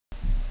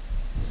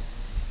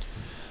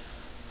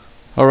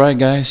Alright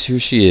guys, here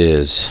she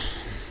is,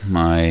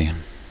 my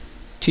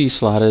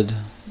T-slotted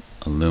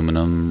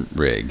aluminum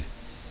rig.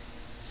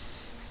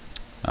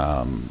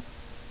 I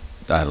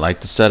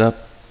like the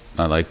setup,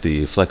 I like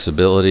the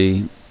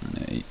flexibility.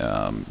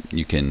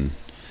 You can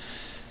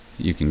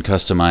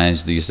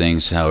customize these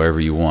things however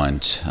you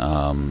want.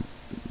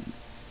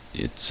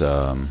 It's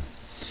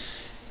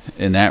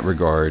in that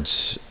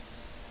regards,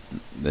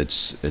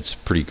 it's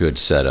pretty good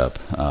setup.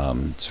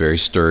 It's very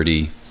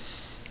sturdy.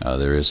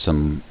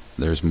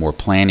 There's more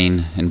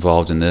planning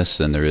involved in this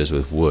than there is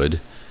with wood,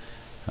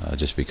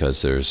 just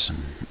because there's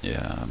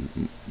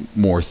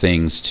more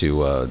things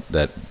to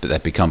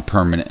that become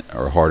permanent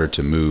or harder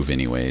to move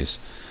anyways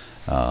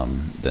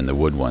than the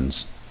wood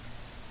ones.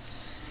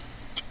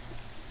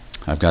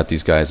 I've got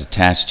these guys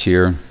attached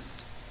here.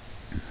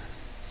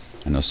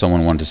 I know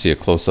someone wanted to see a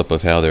close-up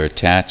of how they're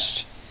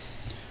attached.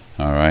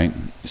 Alright,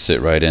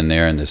 sit right in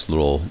there in this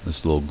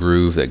little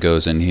groove that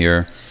goes in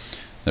here.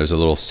 There's a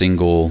little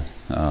single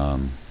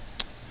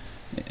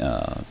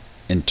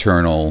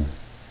internal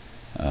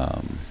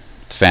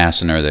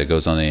fastener that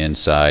goes on the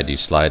inside. You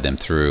slide them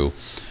through.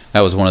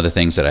 That was one of the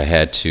things that I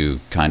had to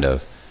kind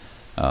of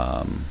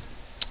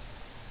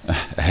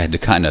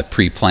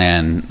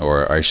pre-plan,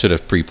 or I should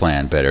have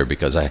pre-planned better,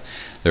 because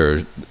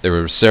there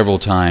were several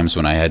times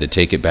when I had to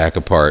take it back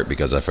apart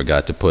because I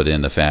forgot to put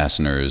in the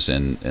fasteners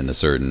and the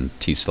certain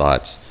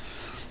T-slots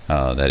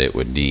that it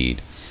would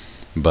need.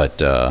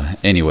 But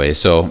anyway,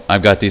 so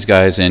I've got these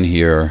guys in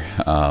here.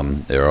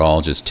 They're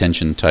all just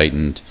tension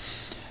tightened.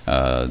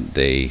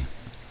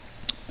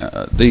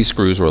 These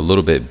screws were a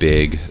little bit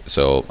big,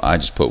 so I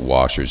just put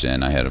washers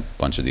in. I had a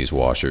bunch of these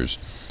washers,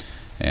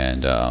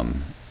 and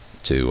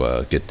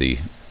to get the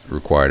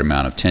required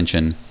amount of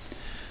tension.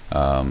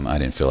 I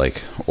didn't feel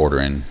like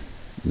ordering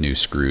new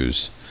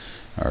screws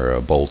or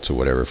bolts or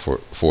whatever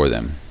for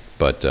them,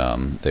 but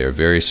they are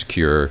very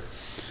secure.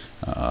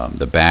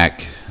 The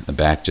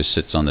back just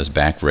sits on this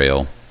back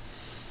rail.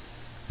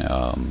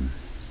 You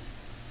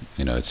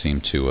know, it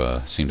seemed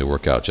to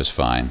work out just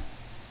fine.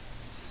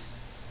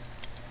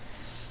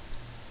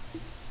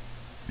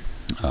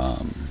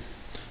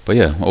 But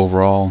yeah,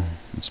 overall,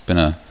 it's been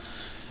a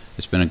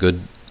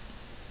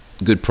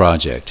good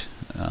project.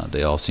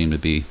 They all seem to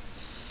be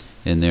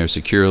in there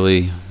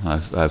securely.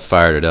 I've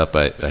fired it up.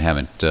 I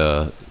haven't.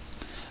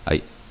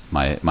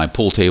 My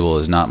pool table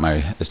is not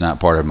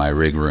part of my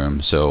rig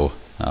room, so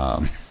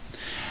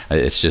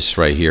it's just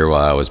right here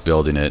while I was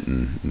building it,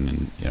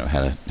 and you know,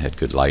 had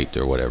good light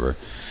or whatever.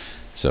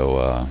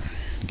 So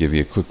give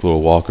you a quick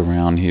little walk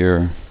around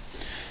here.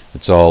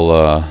 It's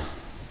all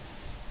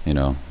you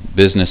know,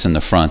 business in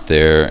the front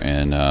there,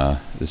 and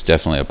there's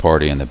definitely a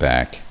party in the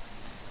back.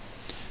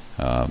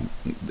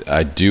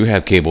 I do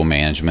have cable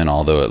management,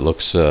 although it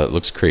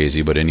looks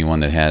crazy. But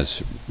anyone that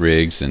has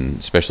rigs, and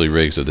especially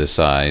rigs of this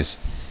size,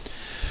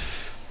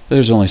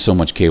 there's only so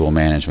much cable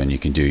management you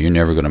can do. You're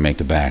never going to make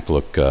the back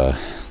look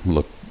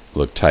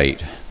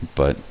tight.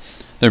 But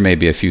there may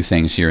be a few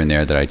things here and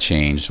there that I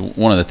changed.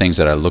 One of the things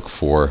that I look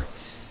for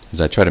is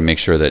I try to make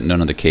sure that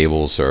none of the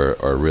cables are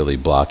really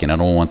blocking. I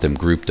don't want them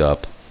grouped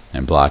up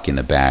and blocking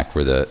the back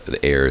where the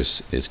air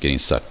is getting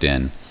sucked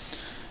in.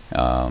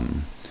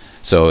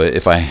 So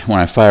when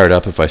I fire it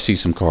up, if I see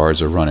some cards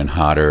are running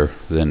hotter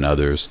than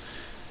others,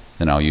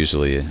 then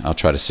I'll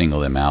try to single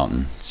them out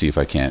and see if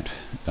I can't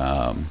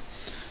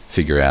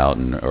figure out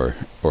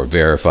or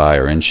verify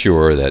or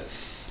ensure that,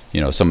 you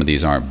know, some of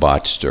these aren't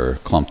botched or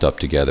clumped up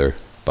together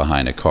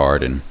behind a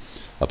card and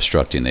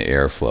obstructing the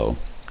airflow.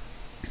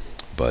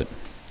 But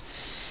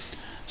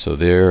so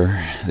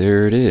there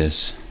it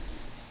is.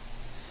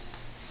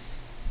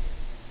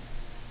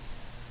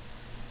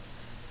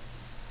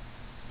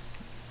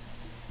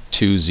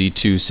 Two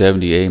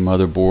Z270A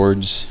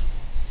motherboards.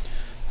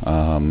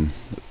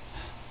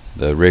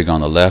 The rig on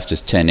the left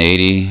is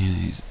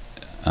 1080.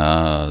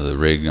 The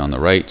rig on the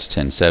right is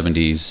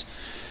 1070s.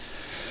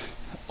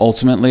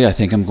 Ultimately, I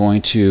think I'm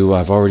going to.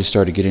 I've already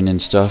started getting in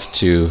stuff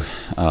to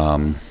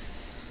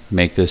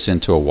make this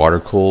into a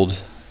water-cooled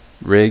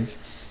rig.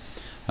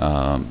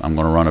 I'm going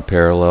to run a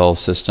parallel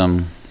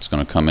system. It's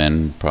going to come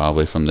in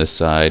probably from this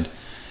side.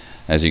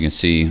 As you can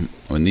see,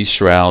 when these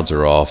shrouds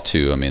are off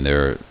too, I mean,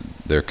 they're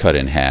cut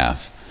in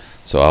half.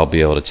 So I'll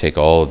be able to take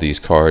all of these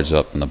cards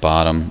up in the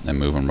bottom and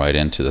move them right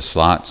into the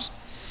slots,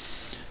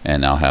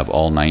 and I'll have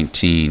all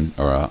 19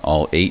 or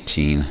all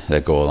 18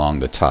 that go along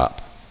the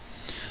top.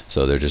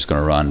 So they're just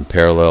going to run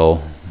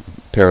parallel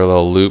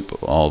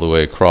loop all the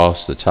way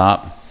across the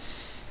top.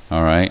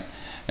 All right,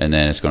 and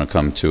then it's going to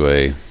come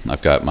to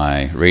I've got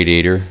my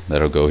radiator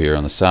that'll go here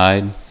on the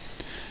side,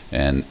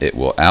 and it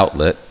will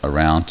outlet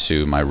around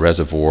to my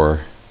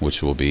reservoir,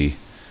 which will be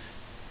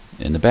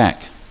in the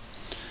back.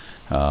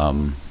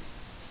 I'm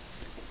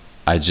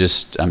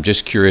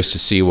just curious to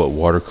see what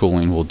water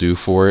cooling will do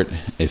for it,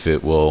 if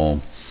it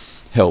will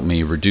help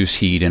me reduce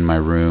heat in my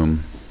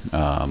room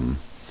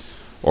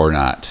or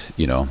not.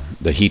 You know,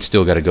 the heat's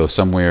still got to go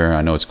somewhere.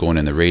 I know it's going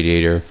in the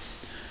radiator.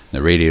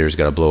 The radiator's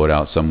got to blow it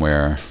out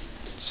somewhere.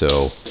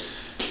 So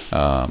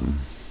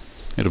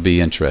it'll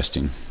be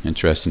interesting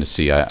to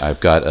see. I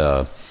bought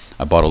a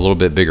little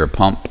bit bigger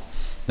pump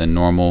than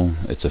normal.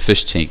 It's a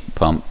fish tank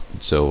pump,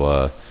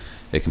 so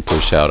it can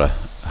push out a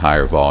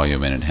higher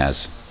volume, and it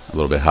has a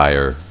little bit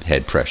higher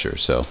head pressure.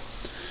 So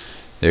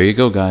there you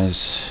go,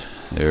 guys.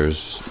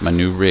 There's my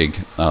new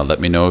rig. Let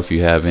me know if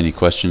you have any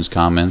questions,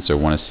 comments, or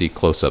want to see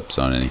close-ups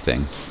on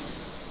anything.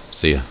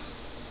 See ya.